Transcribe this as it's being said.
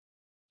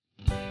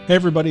Hey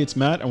everybody, it's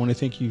Matt. I want to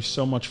thank you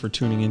so much for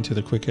tuning into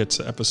the Quick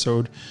Hits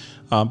episode.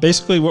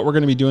 Basically, what we're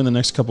going to be doing the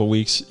next couple of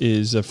weeks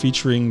is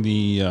featuring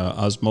the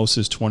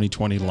Osmosis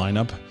 2020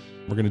 lineup.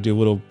 We're going to do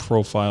little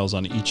profiles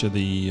on each of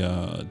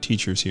the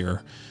teachers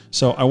here.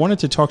 So I wanted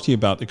to talk to you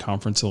about the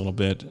conference a little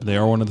bit. They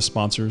are one of the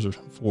sponsors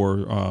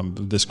for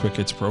this Quick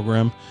Hits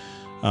program.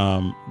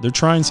 They're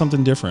trying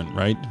something different,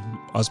 right?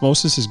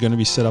 Osmosis is going to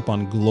be set up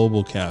on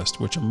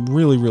GlobalCast, which I'm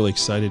really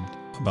excited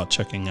about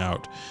checking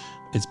out.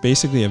 It's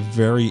basically a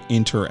very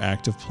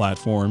interactive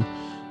platform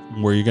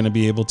where you're going to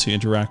be able to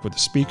interact with the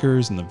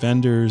speakers and the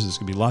vendors. There's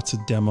going to be lots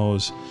of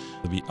demos.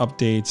 There'll be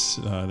updates.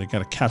 They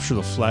got a Capture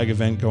the Flag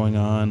event going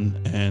on,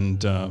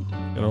 and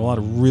got a lot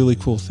of really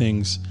cool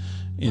things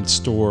in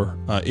store.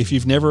 If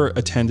you've never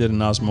attended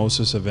an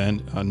Osmosis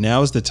event,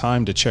 now is the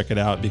time to check it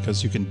out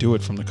because you can do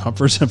it from the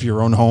comforts of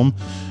your own home.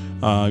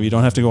 You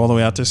don't have to go all the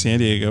way out to San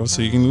Diego,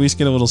 so you can at least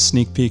get a little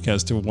sneak peek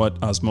as to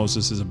what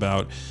Osmosis is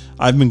about.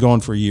 I've been going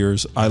for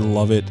years. I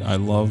love it. I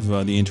love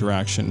the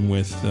interaction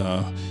with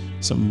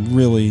some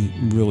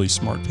really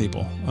smart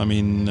people. I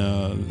mean,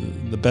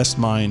 the best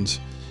minds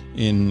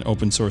in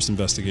open source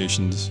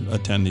investigations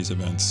attend these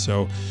events.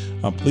 So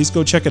please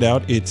go check it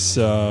out. It's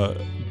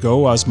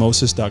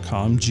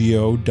goosmosis.com,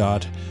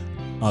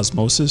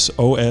 go.osmosis,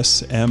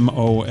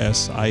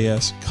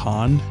 OSMOSIS,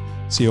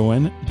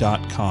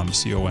 con.com,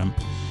 C-O-M.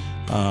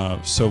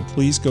 So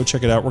please go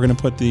check it out. We're going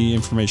to put the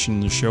information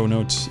in the show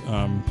notes.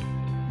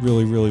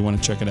 Really want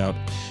to check it out.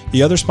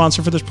 The other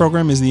sponsor for this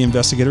program is the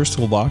Investigators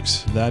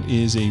Toolbox. That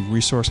is a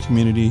resource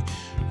community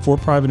for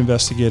private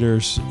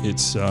investigators.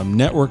 It's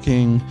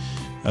networking.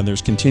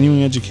 There's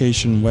continuing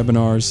education,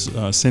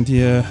 webinars.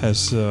 Cynthia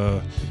has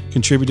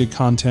contributed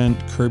content.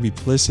 Kirby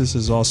Plissis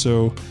has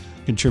also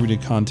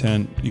contributed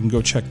content. You can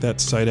go check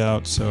that site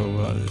out.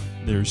 So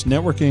there's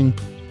networking,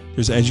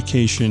 there's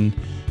education,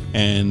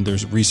 and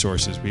there's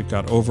resources. We've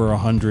got over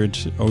 100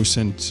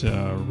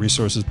 OSINT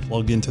resources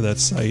plugged into that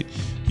site.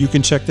 You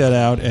can check that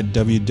out at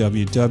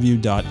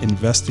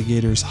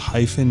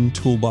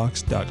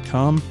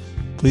www.investigators-toolbox.com.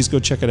 Please go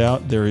check it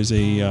out. There is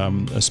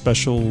a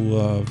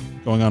special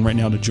going on right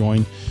now to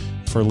join.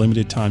 For a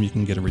limited time, you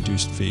can get a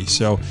reduced fee.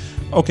 So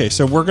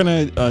we're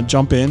going to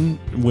jump in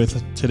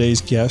with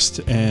today's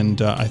guest,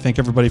 and I thank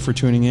everybody for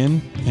tuning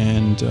in.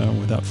 And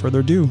without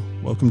further ado,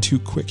 welcome to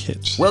Quick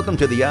Hits. Welcome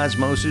to the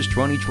Osmosis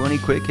 2020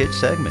 Quick Hits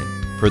segment.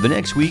 For the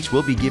next weeks,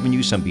 we'll be giving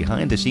you some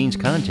behind-the-scenes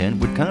content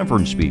with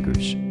conference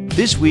speakers.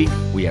 This week,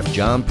 we have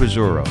John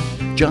Pizzurro.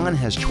 John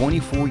has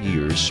 24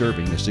 years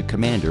serving as the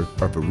commander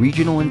of a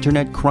regional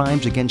Internet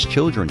Crimes Against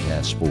Children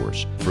task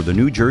force for the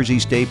New Jersey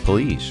State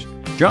Police.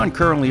 John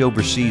currently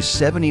oversees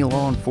 70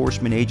 law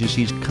enforcement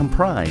agencies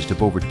comprised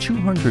of over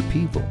 200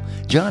 people.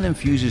 John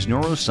infuses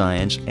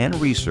neuroscience and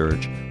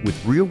research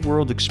with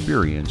real-world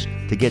experience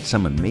to get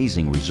some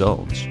amazing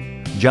results.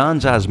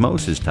 John's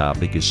Osmosis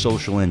topic is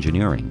social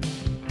engineering.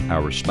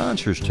 Our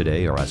sponsors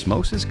today are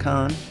Osmosis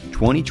Con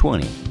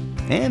 2020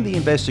 and the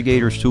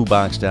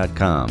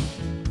InvestigatorStoolbox.com.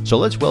 So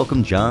let's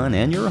welcome John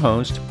and your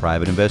host,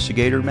 Private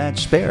Investigator Matt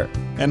Spare.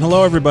 And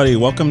hello, everybody.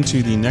 Welcome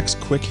to the next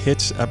Quick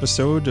Hits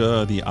episode,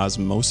 the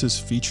Osmosis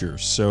feature.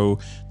 So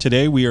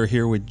today we are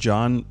here with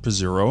John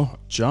Pizzurro.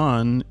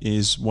 John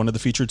is one of the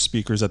featured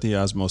speakers at the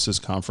Osmosis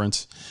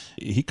conference.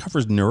 He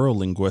covers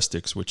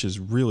neurolinguistics, which is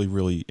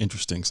really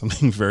interesting,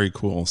 something very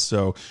cool.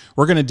 So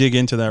we're going to dig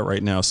into that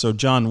right now. So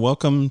John,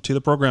 welcome to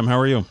the program. How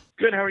are you?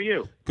 Good. How are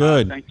you?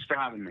 Good. Thanks for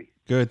having me.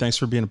 Good. Thanks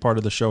for being a part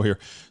of the show here.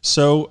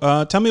 So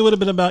tell me a little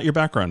bit about your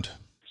background.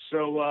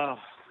 So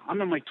I'm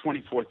in my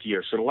 24th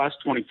year. So the last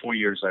 24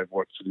 years I've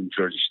worked for the New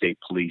Jersey State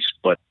Police,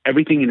 but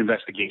everything in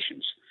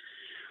investigations,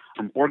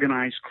 from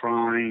organized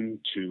crime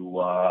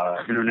to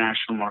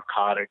international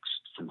narcotics,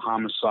 from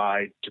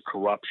homicide to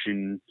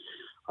corruption,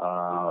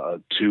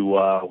 to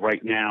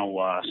right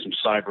now some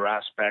cyber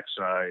aspects.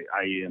 I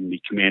am the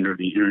commander of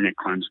the Internet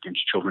Crimes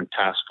Against Children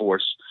Task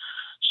Force.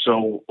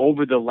 So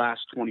over the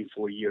last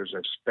 24 years,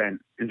 I've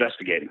spent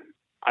investigating.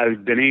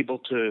 I've been able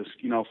to,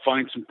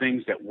 find some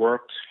things that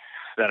worked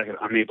that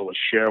I'm able to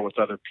share with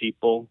other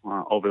people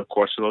over the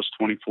course of those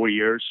 24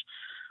 years.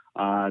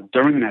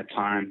 During that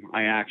time,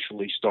 I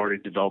actually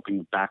started developing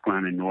a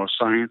background in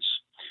neuroscience.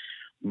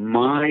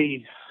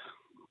 My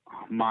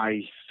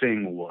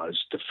thing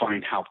was to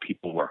find how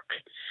people work.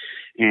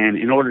 And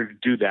in order to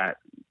do that,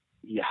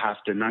 you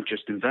have to not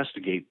just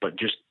investigate, but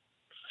just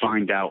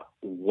find out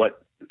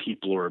what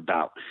people are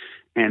about.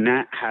 And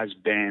that has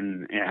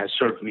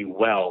served me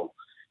well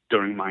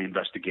during my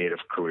investigative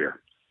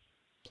career.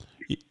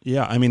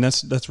 Yeah, I mean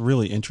that's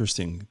really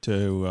interesting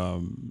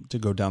to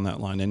go down that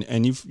line,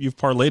 and you've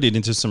parlayed it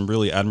into some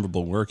really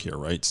admirable work here,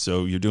 right?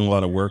 So you're doing a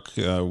lot of work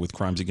with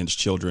crimes against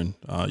children.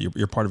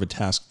 You're part of a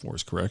task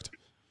force, correct?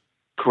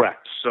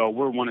 Correct. So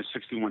we're one of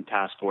 61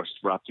 task forces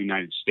throughout the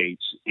United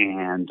States,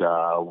 and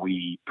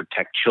we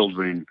protect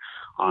children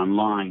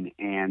online.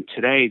 And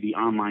today, the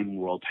online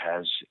world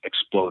has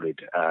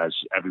exploded, as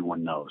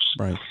everyone knows.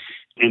 Right.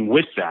 And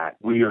with that,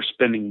 we are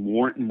spending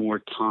more and more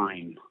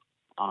time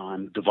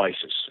on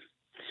devices.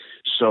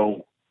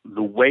 So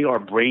the way our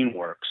brain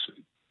works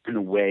and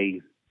the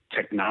way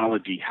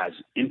technology has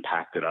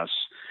impacted us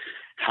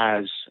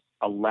has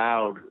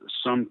allowed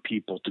some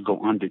people to go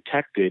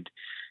undetected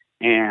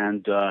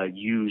and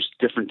use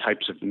different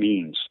types of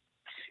means.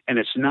 And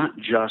it's not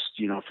just,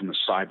 from the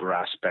cyber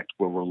aspect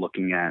where we're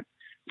looking at,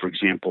 for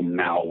example,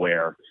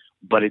 malware,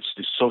 but it's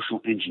the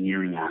social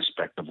engineering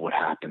aspect of what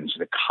happens,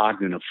 the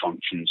cognitive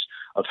functions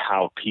of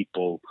how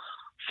people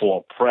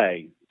fall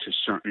prey to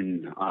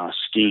certain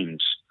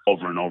schemes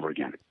over and over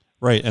again.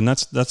 Right, and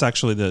that's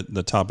actually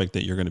the topic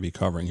that you're going to be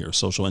covering here,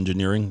 social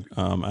engineering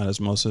at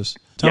Osmosis.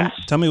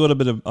 Tell me a little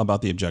bit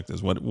about the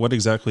objectives. What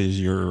exactly is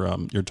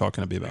you're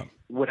talking to me about?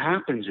 What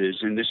happens is,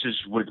 and this is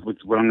what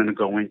I'm going to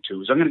go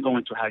into, is I'm going to go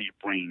into how your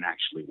brain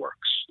actually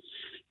works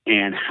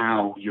and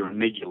how your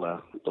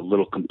amygdala, the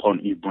little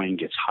component of your brain,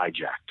 gets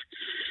hijacked.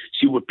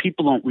 See, what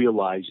people don't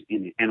realize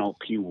in the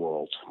NLP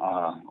world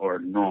or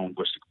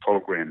neuro-linguistic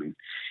programming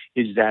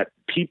is that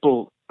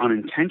people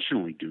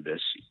unintentionally do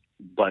this,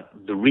 but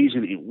the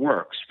reason it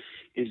works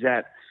is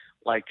that,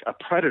 like a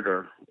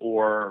predator,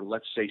 or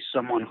let's say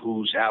someone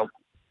who's out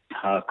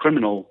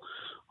criminal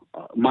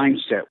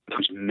mindset,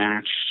 must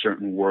match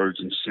certain words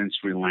and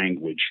sensory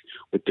language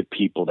with the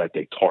people that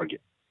they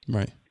target.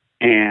 Right.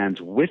 And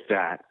with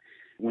that,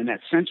 when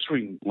that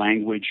sensory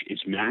language is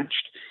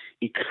matched,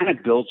 it kind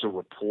of builds a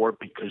rapport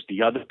because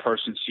the other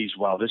person sees,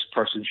 wow, this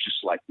person's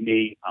just like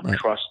me. I'm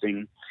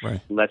trusting,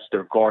 lets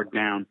their guard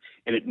down,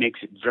 and it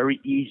makes it very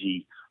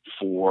easy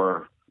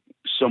for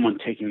someone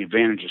taking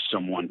advantage of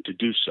someone to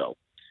do so.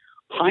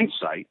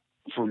 Hindsight,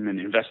 from an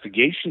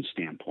investigation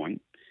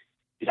standpoint,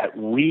 is that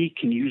we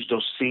can use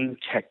those same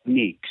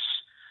techniques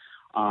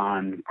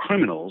on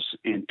criminals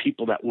and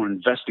people that we're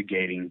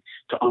investigating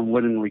to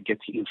unwittingly get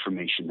the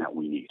information that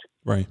we need.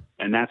 Right.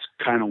 And that's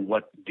kind of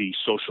what the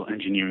social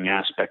engineering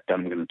aspect that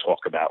I'm going to talk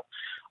about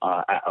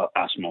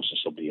Osmosis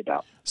will be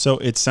about. So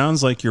it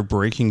sounds like you're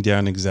breaking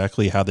down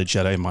exactly how the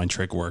Jedi mind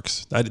trick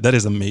works. That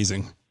is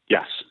amazing.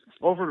 Yes.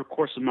 Over the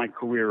course of my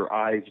career,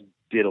 I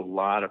did a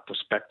lot of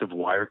prospective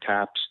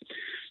wiretaps,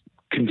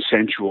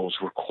 consensuals,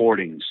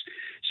 recordings.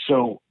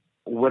 So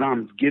what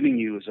I'm giving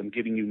you is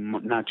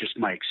not just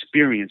my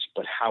experience,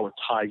 but how it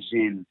ties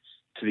in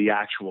to the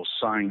actual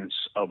science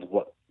of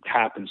what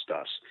happens to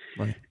us.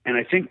 Right. And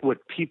I think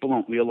what people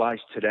don't realize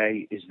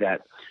today is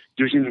that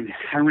there's an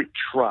inherent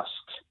trust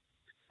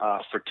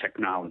for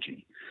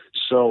technology.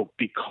 So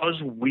because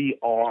we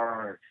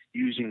are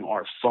using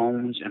our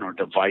phones and our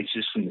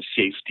devices from the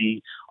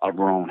safety of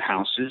our own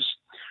houses,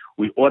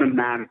 we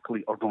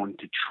automatically are going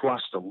to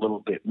trust a little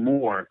bit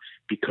more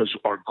because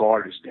our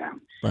guard is down.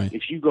 Right.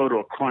 If you go to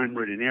a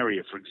crime-ridden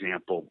area, for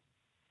example,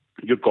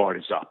 your guard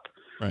is up.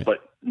 Right. But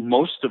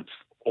most of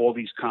all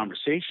these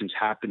conversations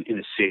happen in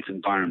a safe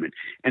environment.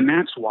 And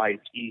that's why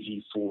it's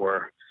easy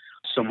for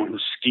someone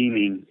who's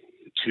scheming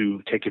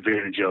to take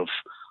advantage of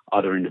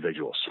other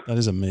individuals. That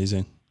is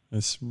amazing.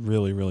 It's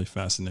really, really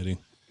fascinating.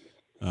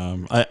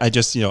 I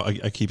just,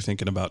 I keep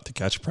thinking about To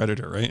Catch a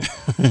Predator, right?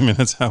 I mean,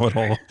 that's how it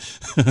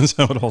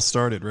all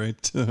started, right?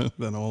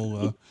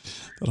 that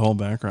whole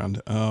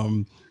background.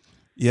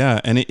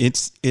 Yeah. And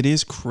it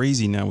is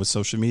crazy now with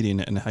social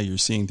media and how you're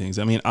seeing things.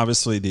 I mean,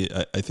 obviously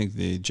I think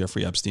the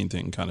Jeffrey Epstein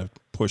thing kind of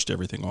pushed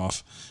everything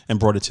off and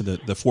brought it to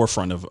the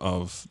forefront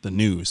of the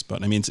news.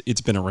 But I mean,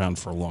 it's been around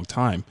for a long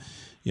time.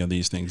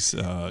 These things,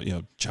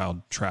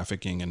 child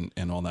trafficking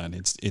and all that.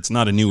 It's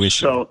not a new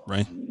issue,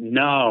 right?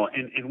 No,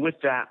 and with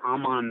that,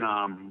 I'm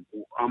on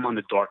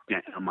the dark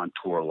net and I'm on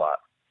Tor a lot,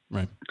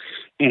 right?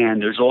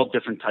 And there's all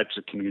different types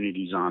of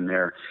communities on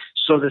there.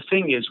 So the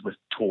thing is with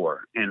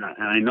Tor, and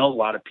I know a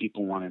lot of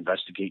people want to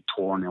investigate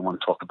Tor and they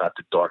want to talk about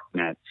the dark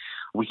net.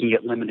 We can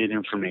get limited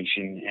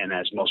information, and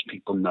as most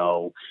people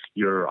know,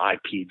 your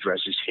IP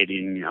address is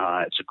hidden.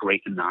 It's a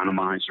great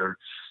anonymizer.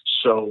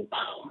 So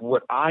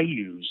what I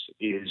use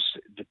is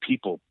the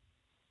people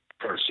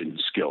person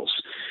skills.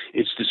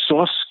 It's the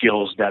soft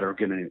skills that are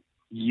going to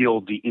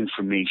yield the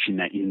information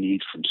that you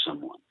need from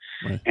someone.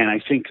 Right. And I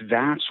think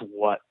that's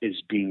what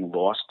is being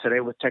lost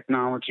today with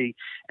technology.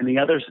 And the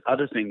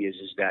other thing is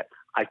that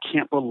I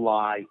can't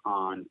rely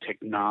on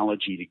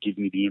technology to give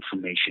me the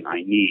information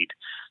I need.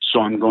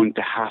 So I'm going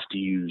to have to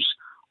use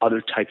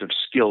other type of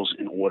skills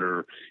in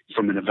order,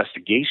 from an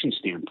investigation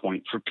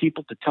standpoint, for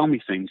people to tell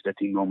me things that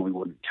they normally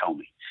wouldn't tell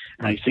me.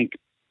 And I think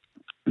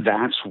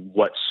that's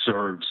what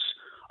serves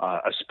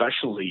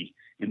especially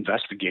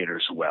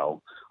investigators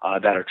well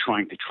that are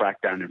trying to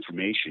track down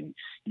information.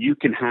 You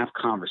can have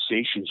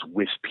conversations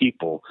with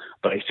people,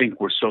 but I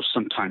think we're so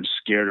sometimes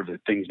scared of the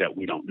things that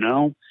we don't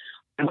know.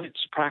 And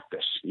it's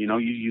practice.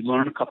 You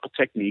learn a couple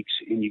techniques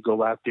and you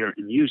go out there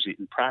and use it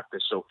in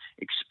practice. So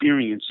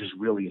experience is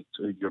really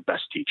your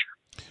best teacher.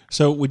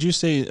 So would you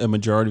say a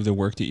majority of the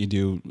work that you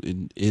do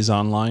is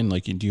online?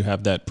 Like, do you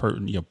have that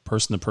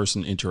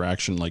person-to-person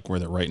interaction, like where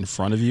they're right in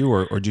front of you,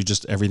 or do you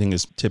just everything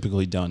is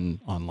typically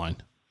done online?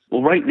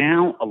 Well, right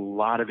now, a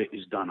lot of it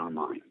is done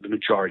online. The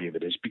majority of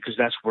it is because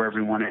that's where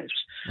everyone is.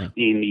 Right.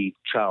 In the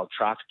child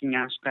trafficking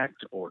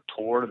aspect or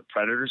Tor, the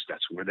predators,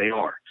 that's where they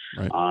are.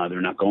 Right. They're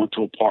not going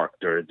to a park.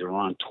 They're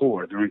on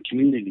Tor. They're in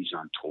communities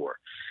on Tor.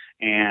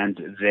 and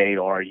they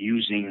are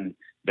using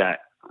that,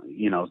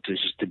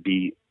 to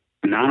be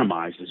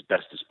anonymized as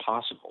best as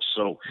possible.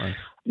 So Right.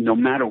 no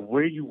matter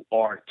where you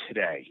are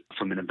today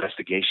from an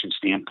investigation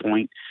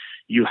standpoint,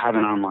 you have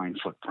an online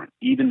footprint,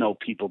 even though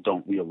people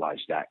don't realize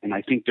that. And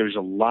I think there's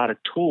a lot of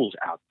tools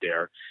out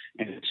there.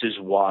 And this is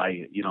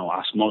why,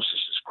 Osmosis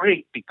is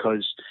great,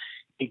 because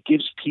it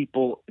gives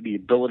people the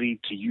ability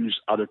to use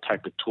other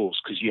type of tools,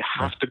 because you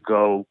have to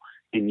go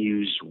and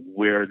use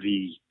where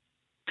the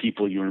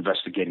people you're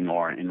investigating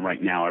are. And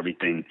right now,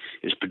 everything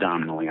is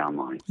predominantly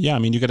online. Yeah, I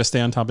mean, you got to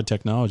stay on top of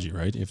technology,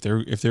 right? If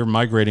they're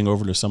migrating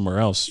over to somewhere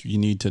else, you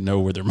need to know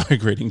where they're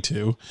migrating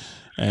to,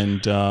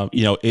 and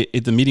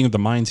the meeting of the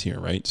minds here,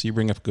 right? So you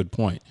bring up a good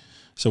point.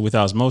 So with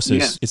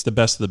Osmosis, it's the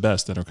best of the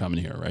best that are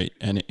coming here, right?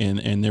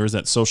 And there is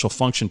that social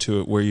function to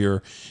it where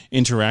you're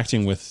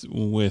interacting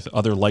with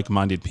other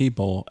like-minded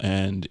people,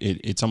 and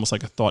it's almost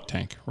like a thought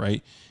tank,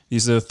 right?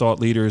 These are the thought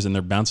leaders, and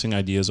they're bouncing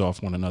ideas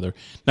off one another.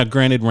 Now,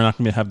 granted, we're not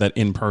going to have that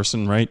in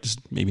person, right?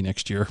 Just maybe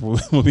next year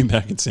we'll be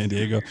back in San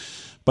Diego.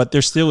 But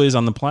there still is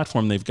on the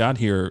platform they've got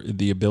here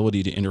the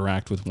ability to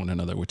interact with one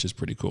another, which is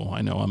pretty cool.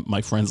 I know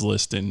my friends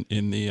list in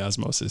the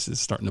Osmosis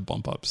is starting to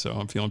bump up, so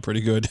I'm feeling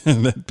pretty good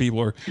that people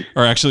are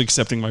actually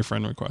accepting my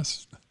friend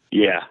requests.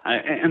 Yeah,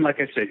 and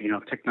like I said,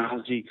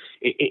 technology,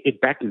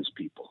 it beckons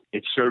people.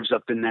 It serves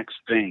up the next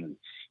thing,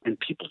 and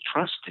people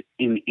trust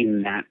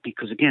in that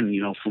because, again,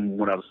 from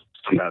what I was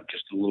talking about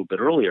just a little bit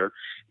earlier,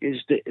 is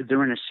that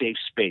they're in a safe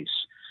space.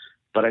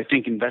 But I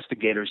think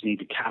investigators need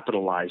to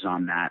capitalize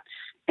on that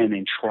and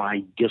then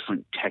try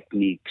different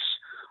techniques.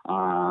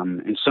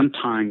 And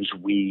sometimes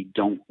we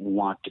don't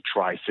want to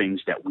try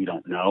things that we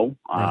don't know,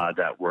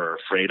 that we're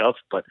afraid of.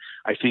 But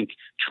I think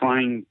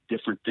trying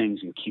different things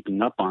and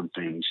keeping up on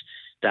things,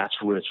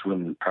 that's where it's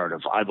really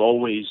imperative. I've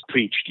always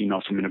preached,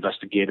 from an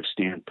investigative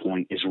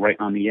standpoint, is right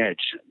on the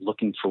edge,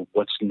 looking for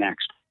what's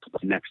next,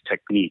 the next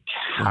technique.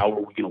 How are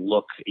we going to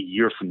look a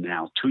year from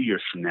now, 2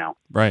 years from now?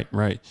 Right.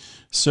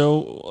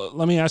 So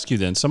let me ask you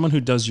then, someone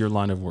who does your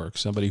line of work,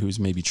 somebody who's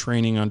maybe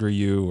training under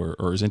you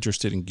or is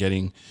interested in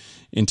getting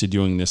into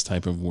doing this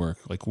type of work,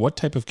 like what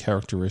type of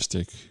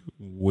characteristic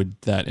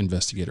would that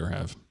investigator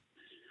have?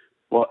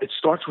 Well, it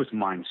starts with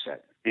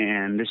mindset.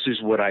 And this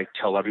is what I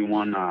tell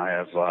everyone. I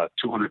have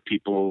 200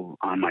 people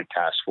on my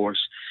task force.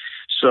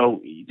 So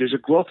there's a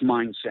growth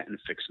mindset and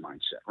a fixed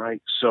mindset,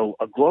 right? So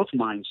a growth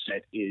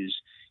mindset is,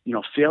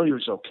 failure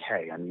is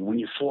okay. I mean, when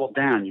you fall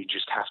down, you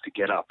just have to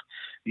get up.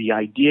 The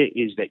idea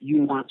is that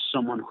you want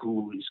someone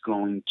who is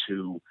going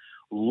to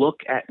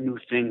look at new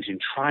things and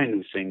try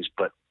new things,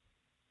 but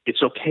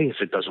it's okay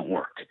if it doesn't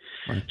work.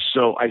 Right.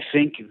 So I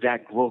think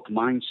that growth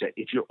mindset,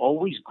 if you're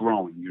always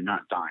growing, you're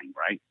not dying,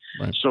 right?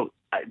 So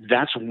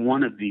that's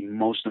one of the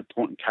most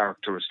important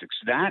characteristics.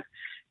 That,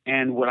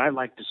 and what I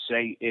like to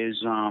say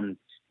is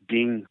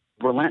being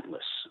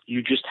relentless.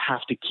 You just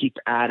have to keep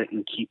at it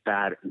and keep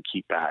at it and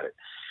keep at it.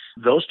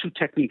 Those two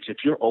techniques, if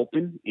you're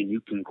open and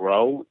you can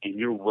grow and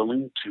you're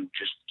willing to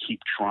just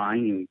keep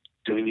trying and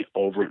doing it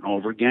over and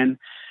over again,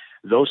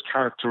 those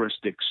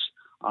characteristics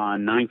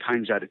 9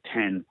 times out of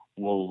 10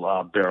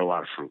 will bear a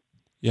lot of fruit.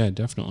 Yeah,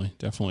 definitely.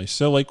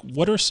 So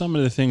what are some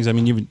of the things, I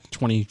mean, you've been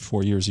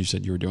 24 years, you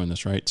said you were doing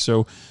this, right?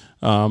 So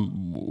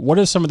what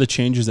are some of the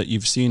changes that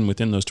you've seen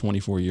within those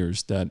 24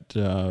 years that,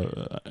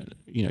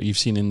 you've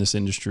seen in this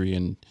industry,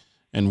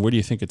 and where do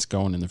you think it's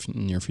going in the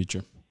near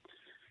future?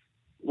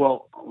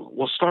 Well,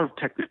 we'll start with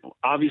technical.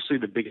 Obviously,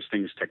 the biggest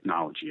thing is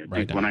technology. I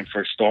think when I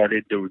first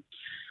started,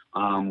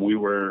 we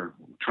were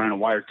trying to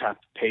wiretap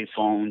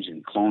payphones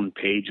and clone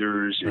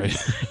pagers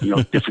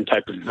and different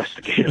type of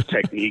investigative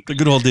techniques. The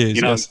good old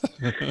days, yes.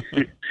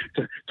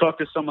 Talk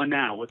to someone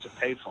now. What's a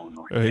payphone?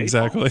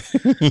 Exactly.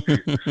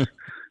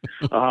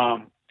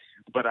 But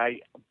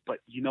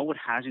what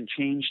hasn't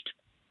changed?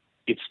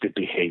 It's the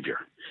behavior.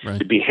 Right.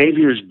 The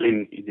behavior has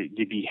been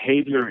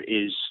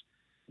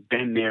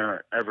been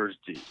there ever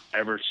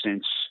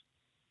since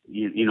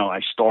I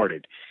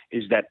started,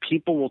 is that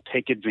people will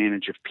take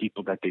advantage of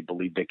people that they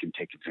believe they can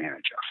take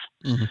advantage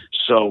of. Mm-hmm.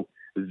 So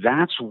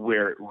that's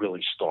where it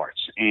really starts.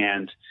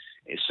 And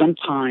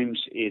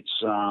sometimes it's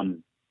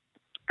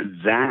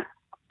that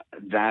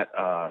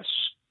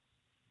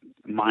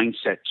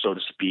mindset, so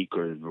to speak,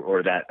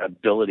 or that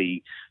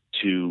ability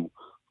to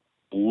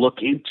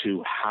look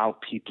into how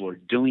people are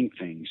doing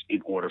things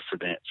in order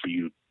for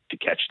you to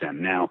catch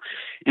them. Now,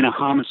 in a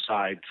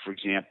homicide, for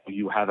example,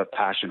 you have a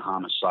passion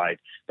homicide.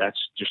 That's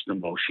just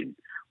emotion.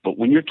 But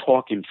when you're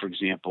talking, for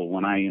example,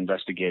 when I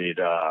investigated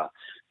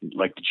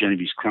like the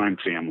Genovese crime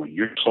family,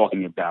 you're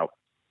talking about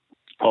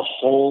a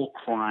whole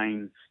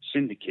crime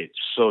syndicate,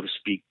 so to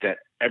speak, that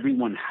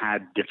everyone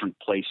had different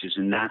places,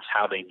 and that's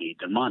how they made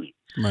their money.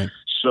 Right.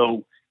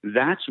 So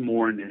that's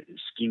more in the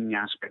scheming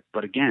aspect.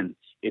 But again,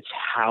 it's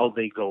how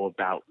they go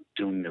about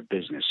doing their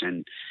business.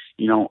 And,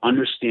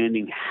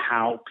 understanding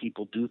how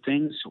people do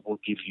things will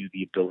give you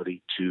the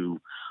ability to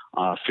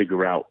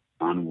figure out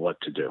on what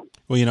to do.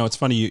 Well, it's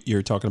funny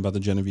you're talking about the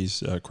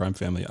Genovese crime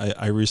family.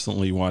 I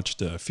recently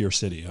watched Fear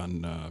City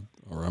on,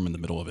 or I'm in the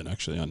middle of it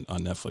actually on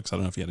Netflix. I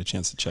don't know if you had a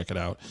chance to check it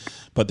out,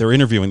 but they're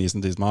interviewing these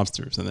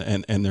mobsters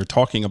and they're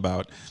talking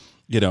about,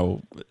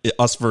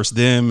 us versus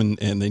them,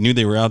 and they knew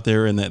they were out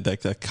there, and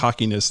that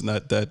cockiness and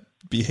that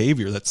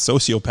behavior, that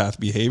sociopath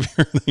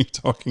behavior that you're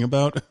talking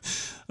about.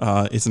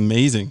 It's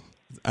amazing.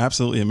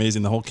 Absolutely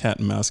amazing. The whole cat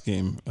and mouse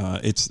game.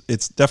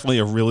 It's definitely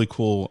a really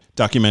cool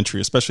documentary,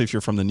 especially if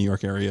you're from the New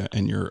York area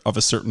and you're of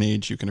a certain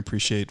age. You can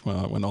appreciate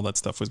when all that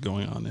stuff was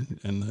going on,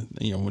 and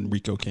when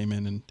Rico came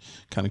in and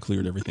kind of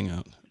cleared everything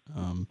out.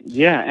 And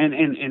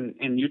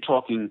you're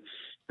talking.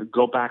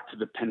 Go back to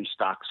the penny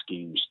stock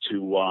schemes,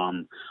 to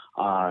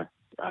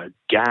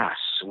gas,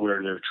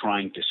 where they're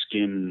trying to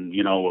skim,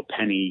 a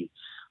penny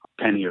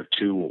or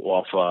two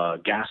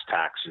off gas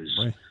taxes.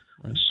 Right.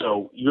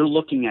 So you're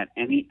looking at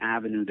any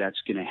avenue that's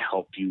going to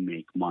help you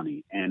make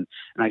money. And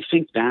I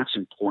think that's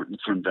important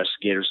for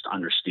investigators to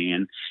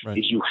understand, right.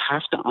 is you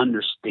have to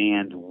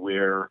understand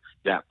where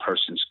that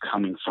person's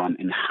coming from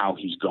and how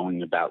he's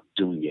going about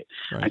doing it.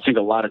 Right. I think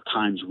a lot of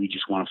times we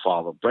just want to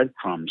follow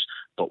breadcrumbs,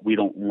 but we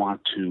don't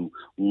want to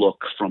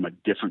look from a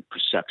different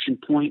perception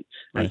point.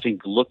 Right. I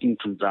think looking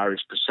from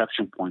various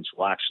perception points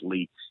will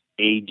actually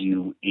aid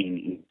you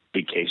in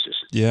big cases.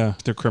 Yeah,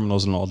 they're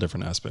criminals in all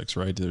different aspects,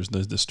 right? There's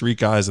the street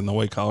guys and the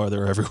white collar;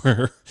 they're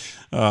everywhere,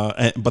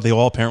 but they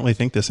all apparently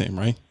think the same,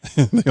 right?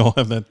 They all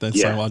have that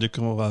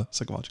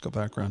psychological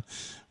background,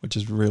 which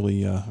is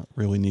really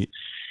really neat.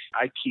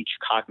 I teach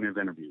cognitive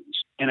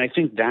interviews, and I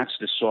think that's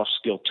the soft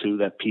skill too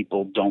that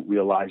people don't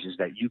realize, is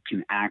that you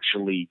can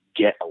actually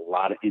get a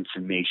lot of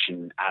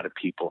information out of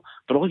people,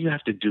 but all you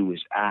have to do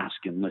is ask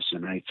and listen.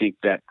 And I think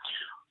that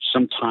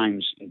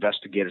sometimes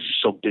investigators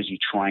are so busy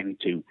trying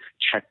to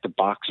check the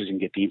boxes and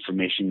get the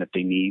information that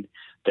they need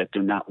that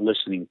they're not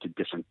listening to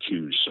different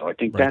cues. So I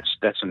think right.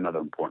 that's another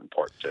important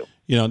part too.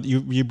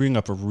 You bring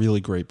up a really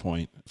great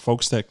point.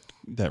 Folks that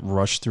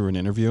rush through an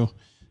interview,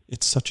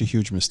 it's such a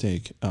huge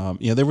mistake.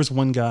 There was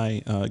one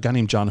guy, a guy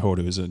named John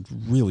Hoda, who's a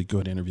really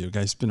good interview. A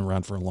guy's been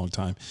around for a long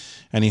time,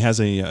 and he has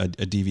a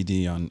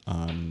DVD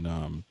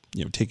on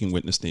taking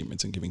witness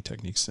statements and giving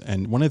techniques.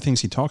 And one of the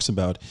things he talks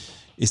about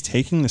is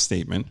taking the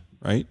statement,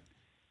 right,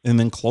 and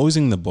then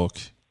closing the book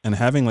and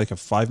having like a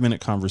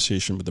 5-minute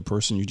conversation with the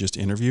person you just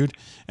interviewed.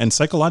 And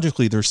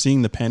psychologically, they're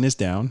seeing the pen is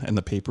down and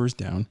the paper is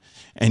down,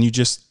 and you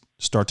just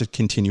start to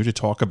continue to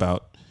talk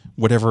about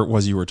whatever it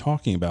was you were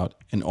talking about.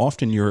 And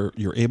often you're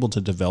able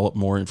to develop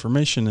more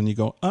information, and you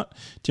go, do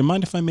you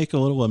mind if I make a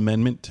little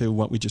amendment to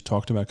what we just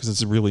talked about? Because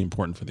it's really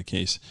important for the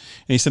case.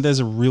 And he said that's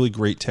a really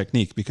great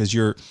technique, because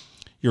you're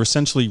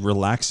essentially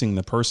relaxing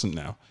the person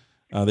now.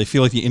 They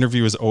feel like the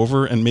interview is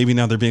over, and maybe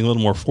now they're being a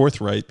little more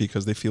forthright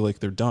because they feel like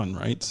they're done,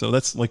 right? So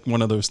that's like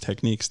one of those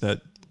techniques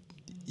that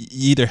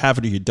you either have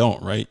it or you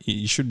don't, right?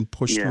 You shouldn't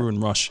push through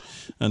and rush,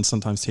 and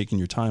sometimes taking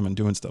your time and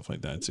doing stuff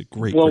like that. It's a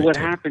great what tip.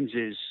 happens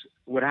is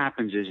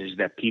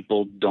that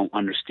people don't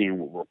understand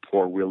what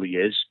rapport really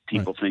is.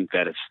 People think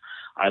that if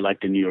I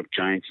like the New York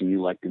Giants and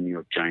you like the New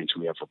York Giants,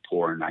 we have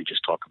rapport, and I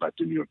just talk about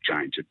the New York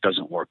Giants. It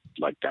doesn't work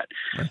like that.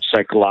 Right.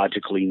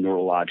 Psychologically,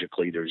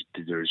 neurologically, there's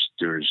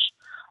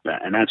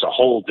and that's a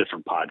whole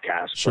different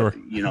podcast. Sure.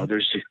 But,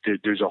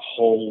 there's a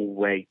whole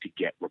way to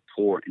get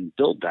rapport and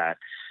build that.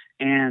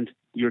 And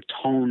your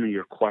tone and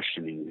your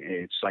questioning,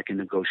 it's like a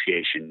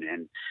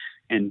negotiation.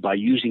 And by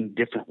using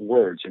different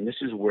words, and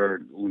this is where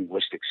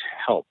linguistics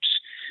helps,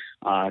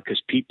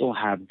 because people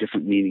have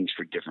different meanings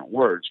for different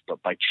words.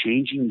 But by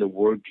changing the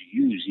word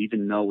you use,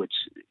 even though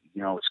it's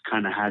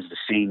kind of has the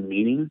same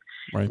meaning,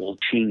 right, will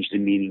change the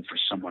meaning for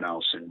someone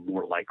else, and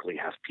more likely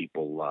have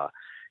people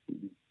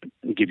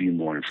give you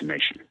more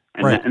information.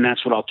 And, right. And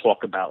that's what I'll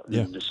talk about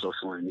in the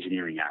social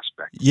engineering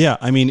aspect. Yeah,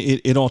 I mean,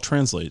 it all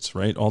translates,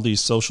 right? All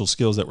these social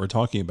skills that we're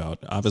talking about,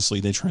 obviously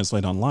they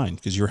translate online,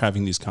 because you're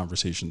having these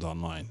conversations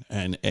online.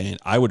 And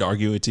I would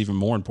argue it's even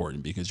more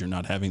important because you're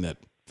not having that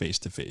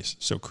face-to-face.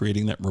 So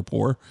creating that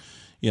rapport,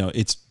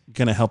 it's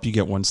going to help you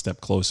get one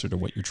step closer to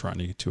what you're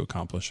trying to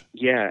accomplish.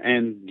 Yeah,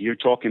 and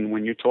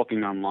when you're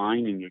talking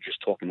online and you're just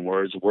talking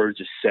words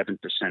is 7%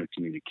 of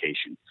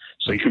communication.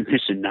 So you're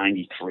missing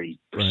 93%.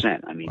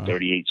 Right. I mean,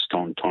 38 is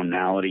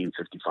tonality, and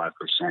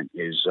 55%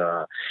 is,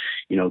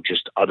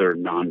 just other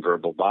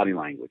nonverbal body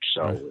language.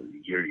 So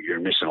you're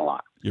missing a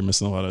lot. You're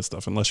missing a lot of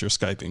stuff, unless you're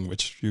Skyping,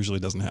 which usually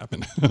doesn't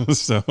happen.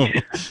 So,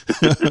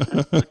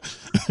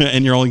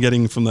 and you're only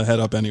getting from the head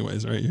up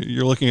anyways, right?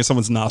 You're looking at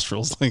someone's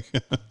nostrils,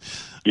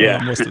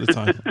 most of the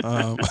time.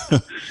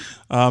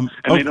 And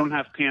they don't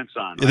have pants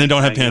on. Right? And they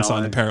don't have pants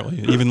on, apparently,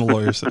 even the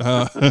lawyers.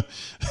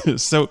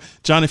 So,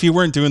 John, if you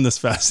weren't doing this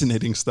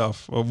fascinating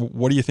stuff,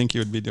 what do you think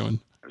you would be doing?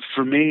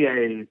 For me,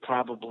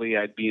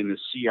 I'd be in the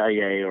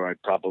CIA, or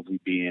I'd probably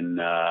be in,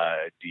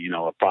 a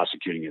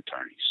prosecuting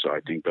attorney. So I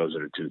think those are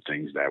the two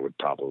things that I would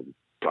probably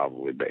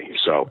probably be.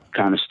 So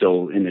kind of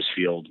still in this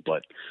field,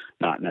 but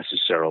not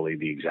necessarily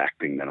the exact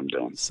thing that I'm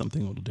doing.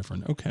 Something a little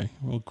different. Okay.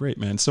 Well, great,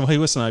 man. So, hey,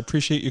 listen, I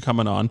appreciate you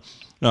coming on.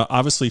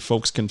 Obviously,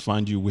 folks can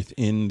find you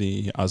within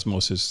the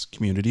Osmosis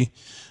community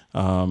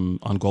on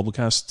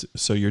Globalcast,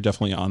 so you're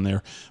definitely on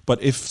there.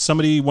 But if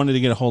somebody wanted to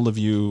get a hold of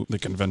you the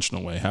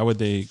conventional way, how would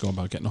they go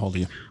about getting a hold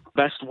of you?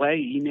 Best way,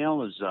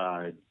 email is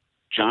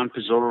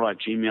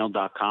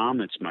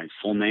johnpizzuro@gmail.com. It's my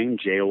full name,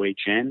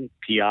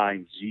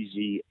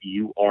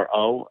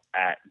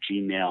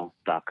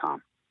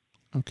 JohnPizzuro@gmail.com.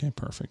 Okay,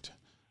 perfect.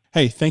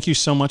 Hey, thank you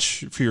so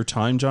much for your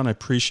time, John. I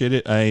appreciate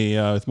it.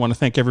 I want to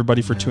thank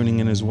everybody for tuning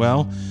in as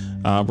well.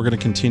 We're going to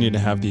continue to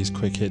have these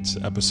quick hits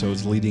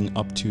episodes leading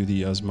up to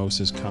the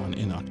Osmosis Con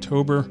in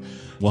October.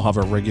 We'll have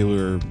our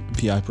regular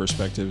PI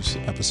Perspectives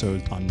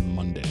episode on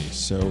Monday.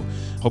 So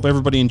hope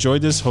everybody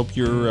enjoyed this. Hope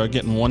you're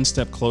getting one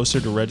step closer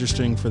to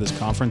registering for this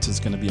conference. It's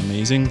going to be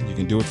amazing. You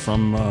can do it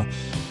from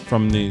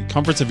the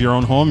comforts of your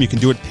own home. You can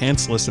do it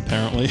pantsless,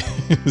 apparently,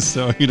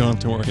 so you don't have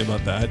to worry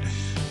about that.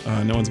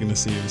 No one's going to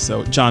see you.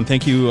 So, John,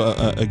 thank you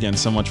again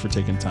so much for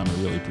taking time. I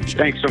really appreciate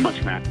it. Thanks so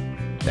much, Matt.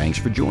 Thanks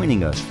for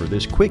joining us for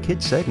this quick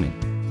hit segment.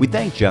 We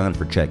thank John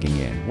for checking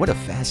in. What a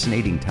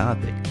fascinating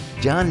topic.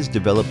 John has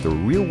developed a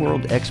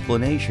real-world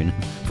explanation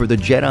for the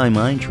Jedi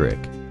mind trick.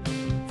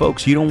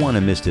 Folks, you don't want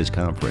to miss this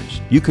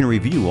conference. You can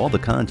review all the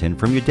content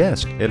from your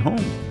desk at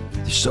home.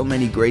 There's so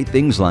many great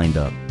things lined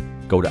up.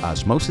 Go to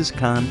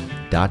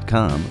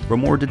osmosiscon.com for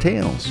more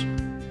details.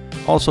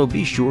 Also,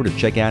 be sure to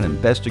check out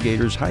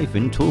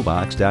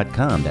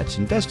investigators-toolbox.com. That's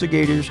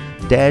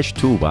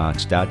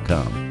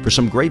investigators-toolbox.com for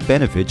some great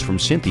benefits from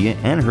Cynthia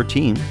and her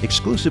team,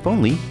 exclusive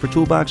only for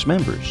Toolbox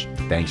members.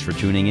 Thanks for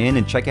tuning in,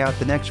 and check out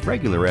the next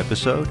regular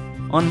episode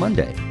on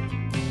Monday.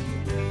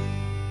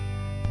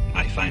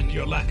 I find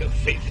your lack of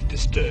faith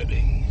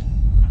disturbing.